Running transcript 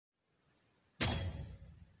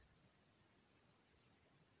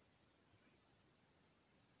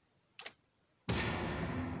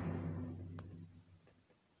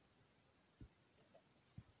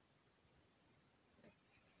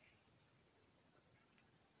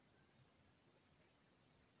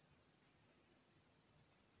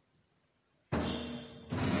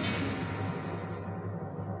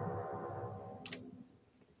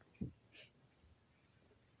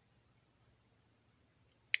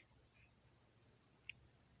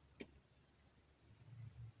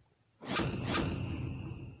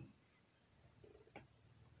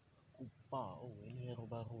Oh ini hero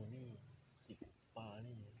baru nih, si Kupa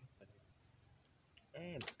nih.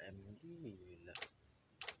 Gila.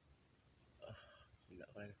 Gila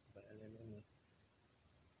kalian ini.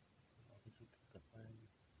 Aku sih tetep aja.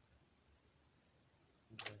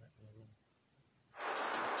 Banyak nyolong.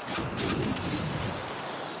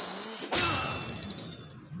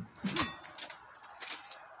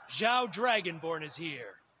 Zhao Dragonborn is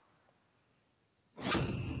here.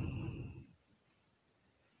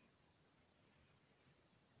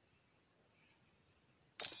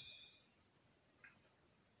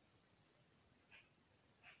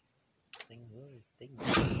 Ting.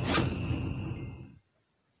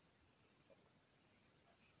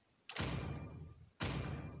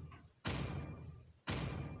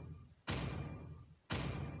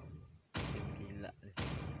 Gila nih.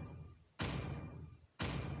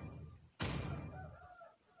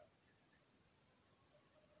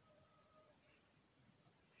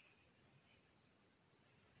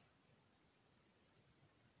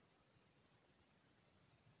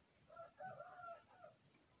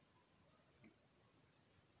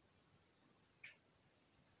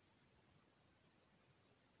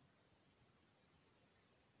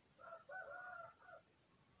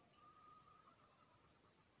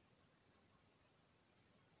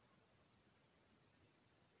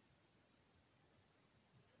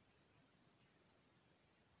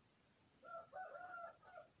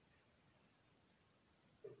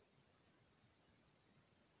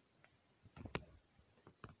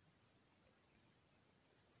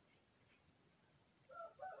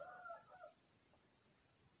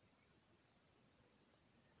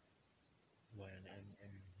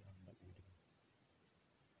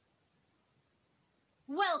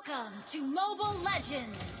 Welcome to Mobile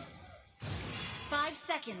Legends! 5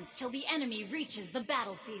 seconds till the enemy reaches the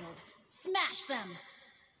battlefield. Smash them!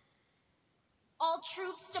 All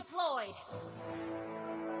troops deployed!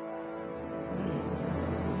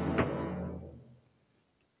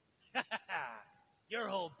 Your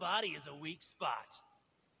whole body is a weak spot.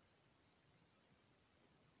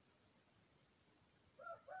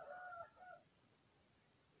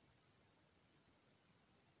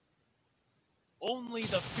 Only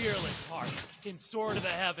the fearless heart can soar to the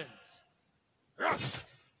heavens.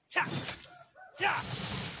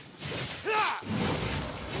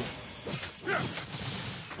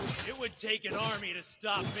 It would take an army to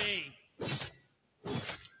stop me.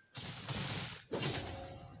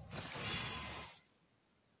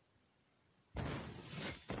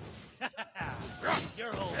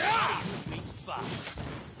 Your whole body is a weak spot.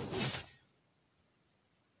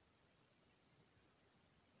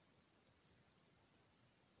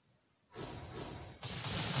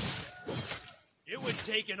 It would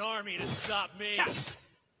take an army to stop me.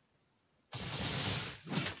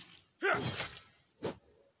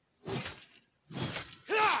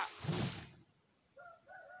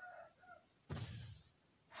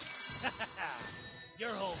 Your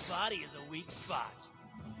whole body is a weak spot.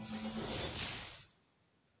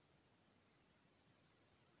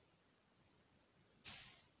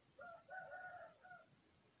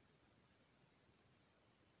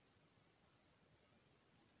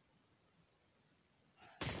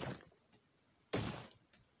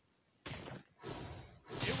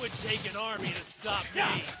 It would take an army to stop me.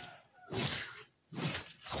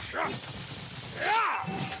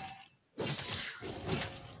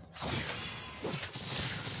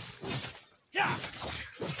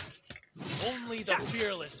 Only the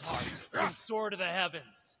fearless heart can soar to the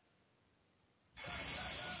heavens.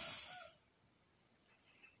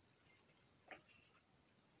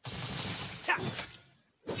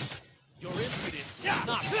 Your impudence will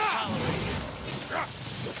not be tolerated.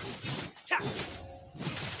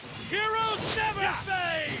 Heroes never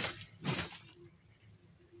fade!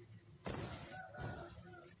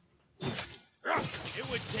 It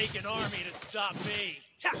would take an army to stop me.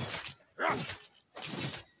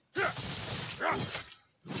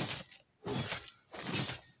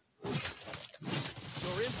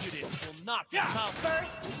 Your impudence will not be tolerated.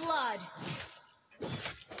 First blood.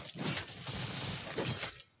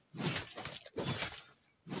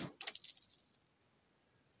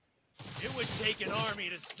 It would take an army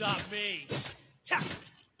to stop me.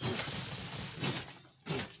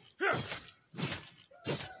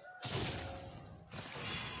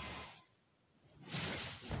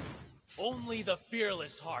 Only the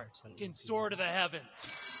fearless heart can soar to the heavens.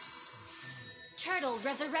 Turtle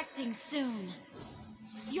resurrecting soon.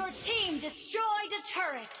 Your team destroyed a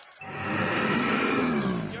turret.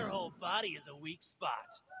 Your whole body is a weak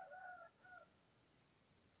spot.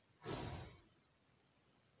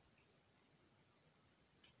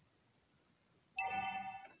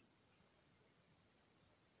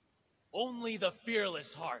 Only the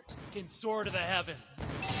fearless heart can soar to the heavens.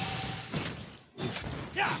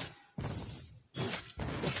 Yeah!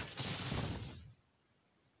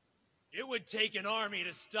 It would take an army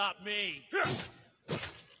to stop me.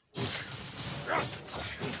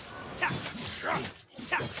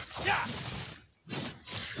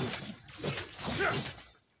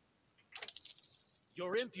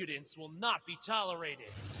 Your impudence will not be tolerated.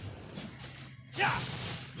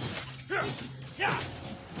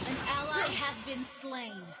 An ally has been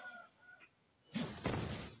slain.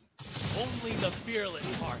 Only the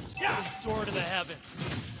fearless heart can soar to the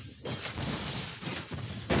heavens.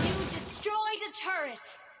 You destroyed a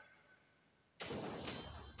turret.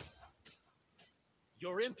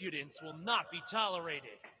 Your impudence will not be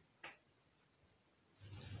tolerated.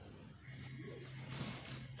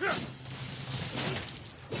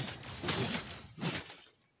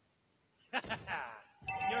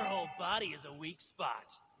 Your whole body is a weak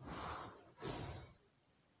spot.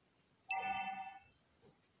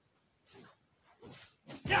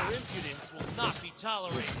 Your impudence will not be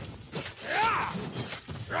tolerated.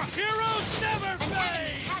 Heroes never An enemy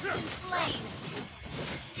fade! has been slain.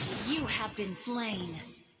 You have been slain.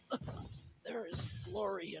 There is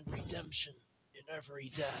glory and redemption in every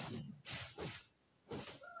death.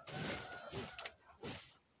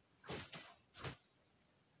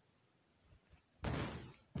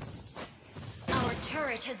 Our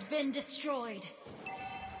turret has been destroyed.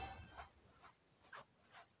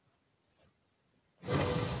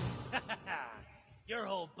 Your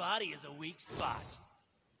whole body is a weak spot.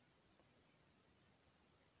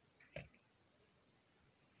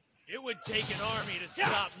 It would take an army to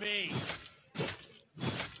stop me.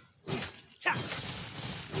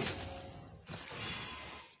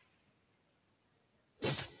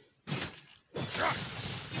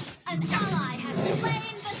 An ally has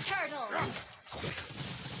slain the turtle.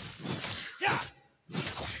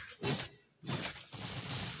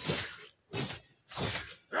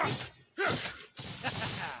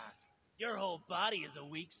 Your whole body is a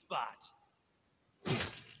weak spot.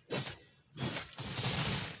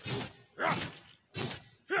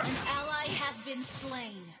 An ally has been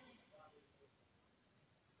slain.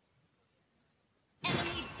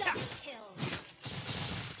 Enemy double kill.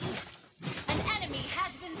 An enemy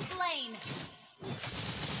has been slain.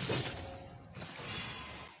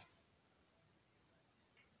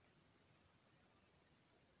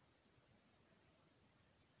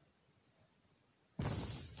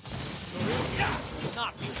 Will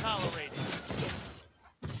not be tolerated.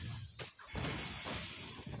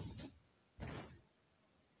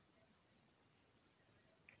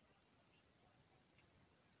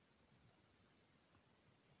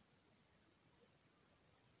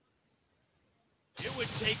 It would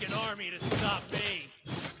take an army to stop me.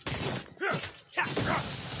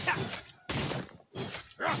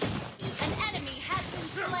 An enemy has been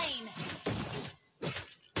slain.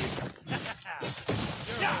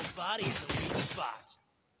 Your whole body is a weak spot.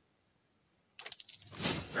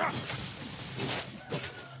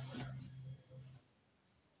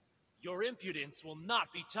 Your impudence will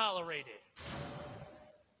not be tolerated.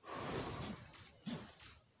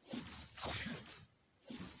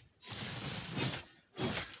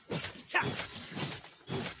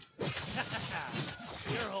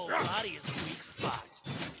 Your whole body is a weak spot.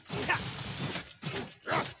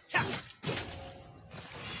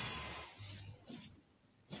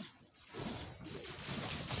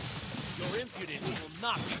 Your impudence will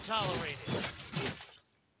not be tolerated.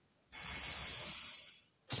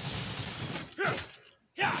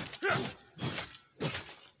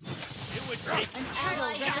 It would take An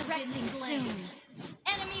ally has been slain.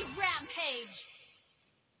 Enemy rampage.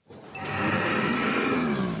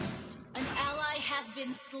 An ally has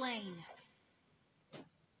been slain.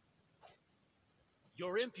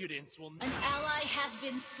 your impudence will. An ally has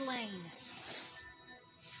been slain.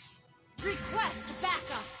 Request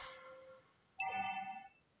backup.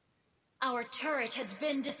 Our turret has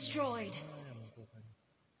been destroyed.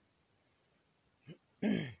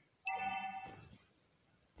 It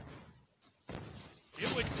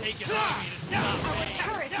would take an army to stop Our me.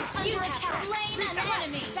 turret is under attack. Slain an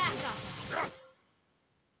enemy. Backup.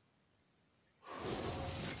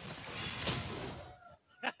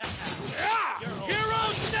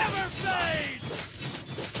 Heroes never fade!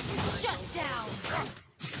 Shut down.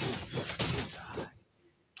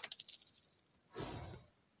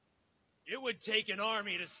 It would take an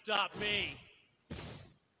army to stop me.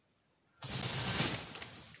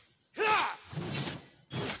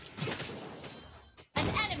 An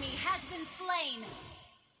enemy has been slain.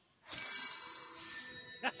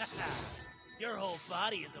 Your whole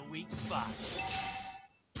body is a weak spot.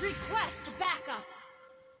 Request backup.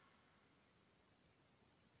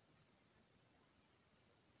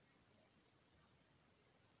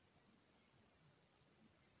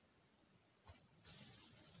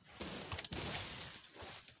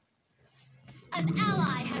 An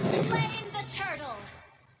ally has slain the turtle.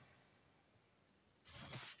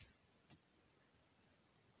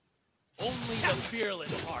 Only the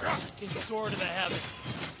fearless heart can soar to the heavens.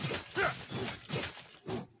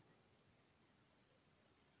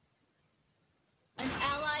 An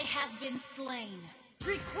ally has been slain.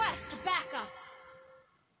 Request backup.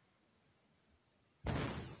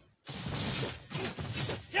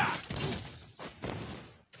 Yeah.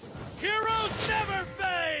 Heroes never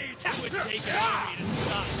fade! It would take an army to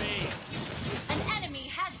stop me. An enemy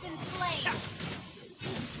has been slain.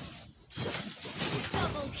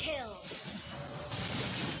 Double kill.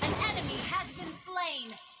 An enemy has been slain.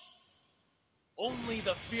 Only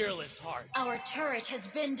the fearless heart. Our turret has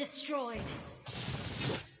been destroyed.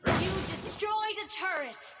 You destroyed a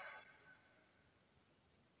turret.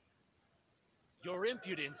 Your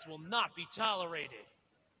impudence will not be tolerated.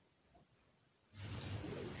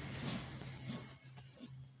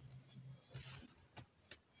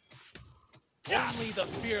 Only the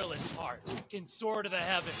fearless heart can soar to the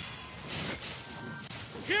heavens.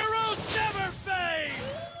 Heroes never fade!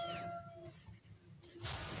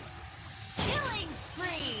 Killing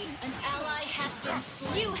spree. An ally has been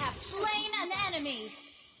slain. You have slain an enemy.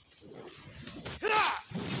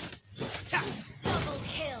 Double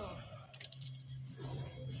kill.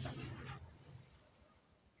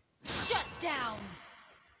 Shut down.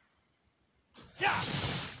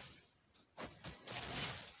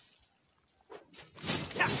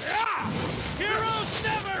 Heroes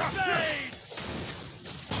never fade!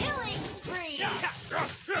 Killing spree.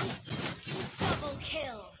 Double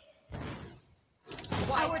kill.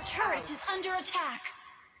 Our turret is under attack.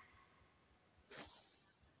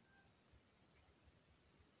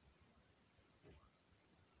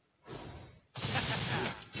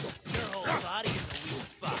 Your whole body is a weak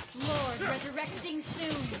spot. Lord resurrecting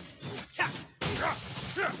soon.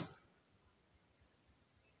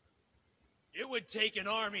 It would take an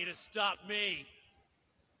army to stop me.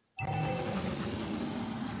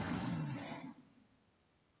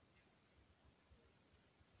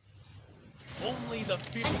 Only the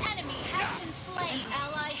fear. An enemy has been slain. An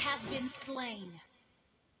ally has been slain.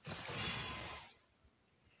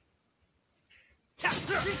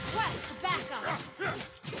 Request backup.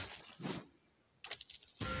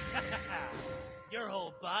 Your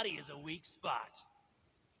whole body is a weak spot.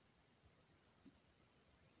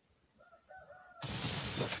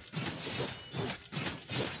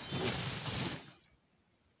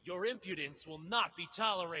 Your impudence will not be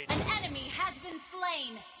tolerated. An enemy has been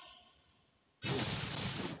slain.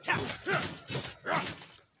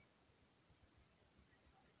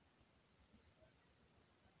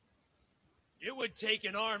 It would take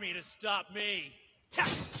an army to stop me.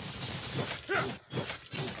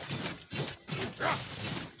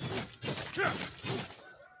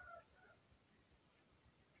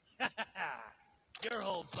 Your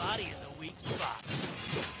whole body is a weak spot.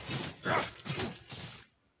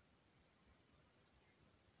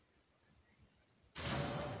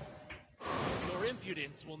 Your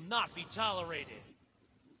impudence will not be tolerated.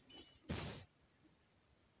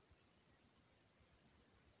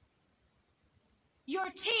 Your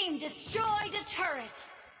team destroyed a turret.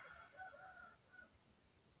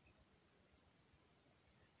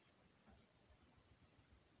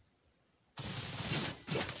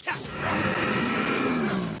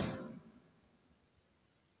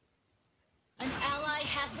 An ally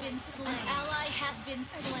has been slain. An ally has been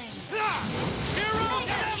slain. Heroes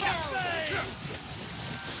Mega never kill. fade!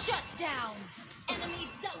 Shut down. Enemy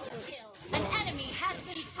double kill. An enemy has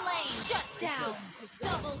been slain. Shut down.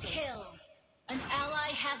 Double kill. An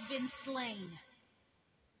ally has been slain.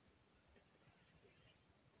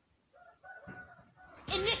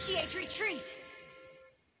 Initiate retreat.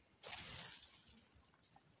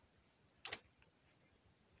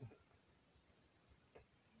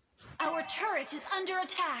 Our turret is under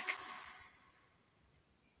attack.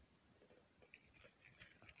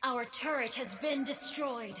 Our turret has been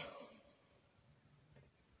destroyed.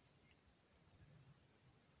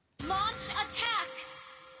 Launch attack!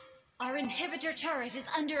 Our inhibitor turret is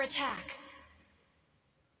under attack.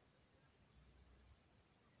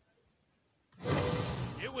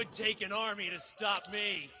 It would take an army to stop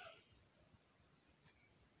me.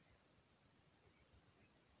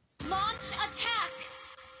 Launch attack!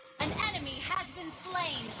 An enemy has been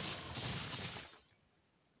slain.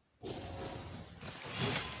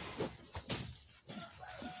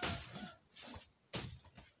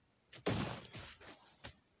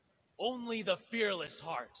 Only the fearless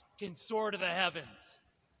heart can soar to the heavens.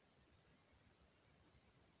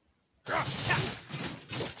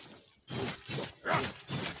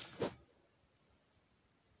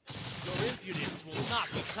 Your impudence will not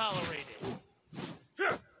be tolerated.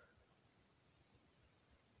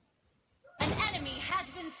 An enemy has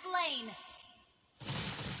been slain.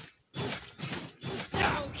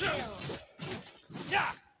 Double kill.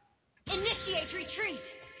 Initiate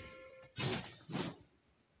retreat.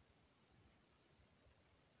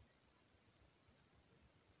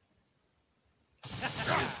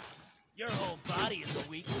 Your whole body is a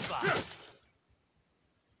weak spot.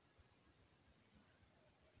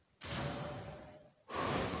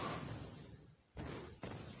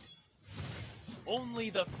 Only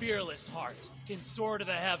the fearless heart can soar to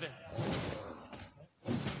the heavens.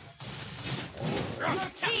 Your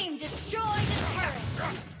team destroyed the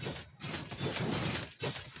turret.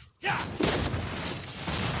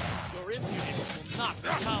 Your impudence will not be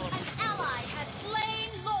tolerated. An ally has slain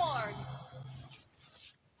Lord.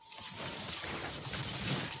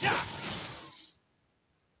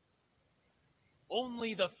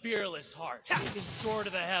 Only the fearless heart can soar to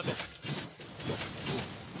the heavens.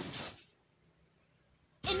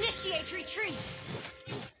 Initiate retreat.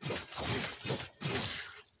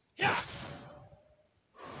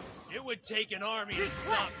 It would take an army to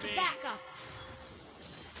Request stop me. backup.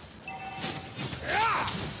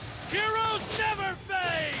 Heroes never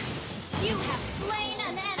fade! You have slain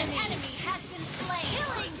an enemy. An enemy has been slain.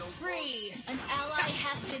 Killing spree. An ally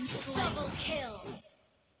has been slain. Double kill.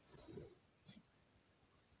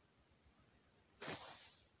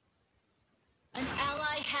 An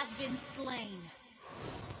ally has been slain.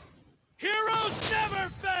 Heroes never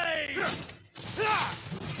fade!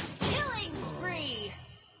 Killing spree.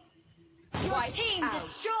 Your Wiped team out.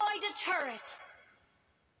 destroyed a turret.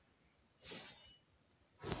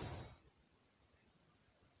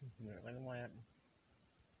 Nggak kan lumayan.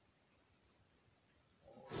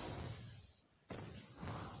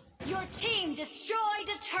 Your team destroyed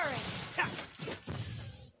a turret.